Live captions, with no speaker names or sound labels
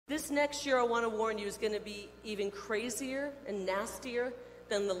This next year, I want to warn you, is going to be even crazier and nastier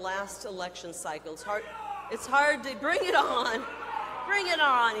than the last election cycle. It's hard to bring it on. Bring it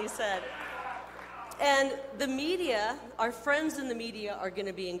on, he said. And the media, our friends in the media, are going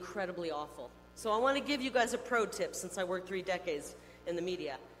to be incredibly awful. So I want to give you guys a pro tip since I worked 3 decades in the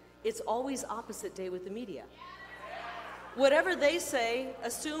media. It's always opposite day with the media. Whatever they say,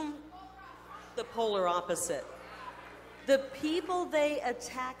 assume the polar opposite. The people they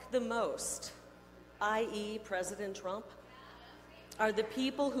attack the most, i.e. President Trump, are the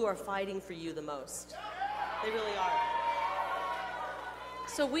people who are fighting for you the most. They really are.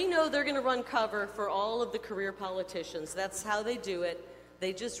 So we know they're going to run cover for all of the career politicians. That's how they do it.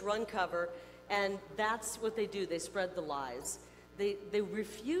 They just run cover, and that's what they do. They spread the lies. They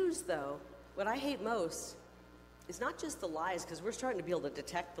refuse, though. What I hate most is not just the lies, because we're starting to be able to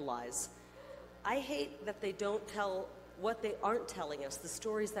detect the lies. I hate that they don't tell what they aren't telling us, the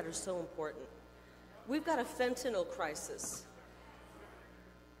stories that are so important. We've got a fentanyl crisis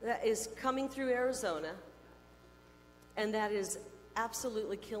that is coming through Arizona, and that is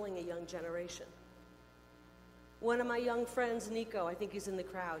absolutely killing a young generation. One of my young friends, Nico, I think he's in the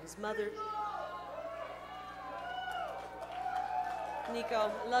crowd, his mother...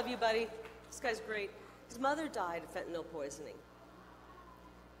 Nico, I love you, buddy. This guy's great. His mother died of fentanyl poisoning.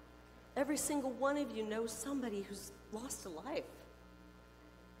 Every single one of you knows somebody who's lost a life.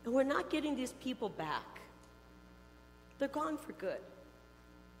 And we're not getting these people back. They're gone for good.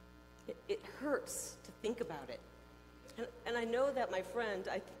 It hurts to think about it. And I know that my friend,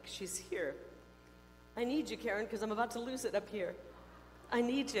 I think she's here. I need you, Karen, because I'm about to lose it up here. I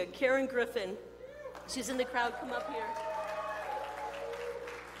need you. Karen Griffin. She's in the crowd. Come up here.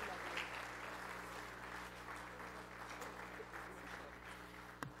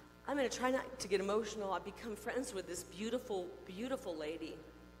 I'm going to try not to get emotional. I've become friends with this beautiful, beautiful lady.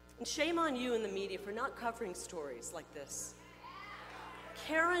 And shame on you in the media for not covering stories like this.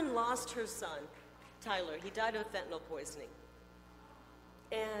 Karen lost her son, Tyler. He died of fentanyl poisoning.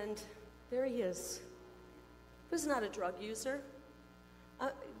 And there he is. He was not a drug user.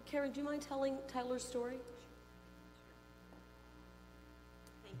 Karen, do you mind telling Tyler's story?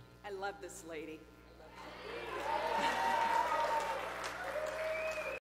 Thank you. I love this lady.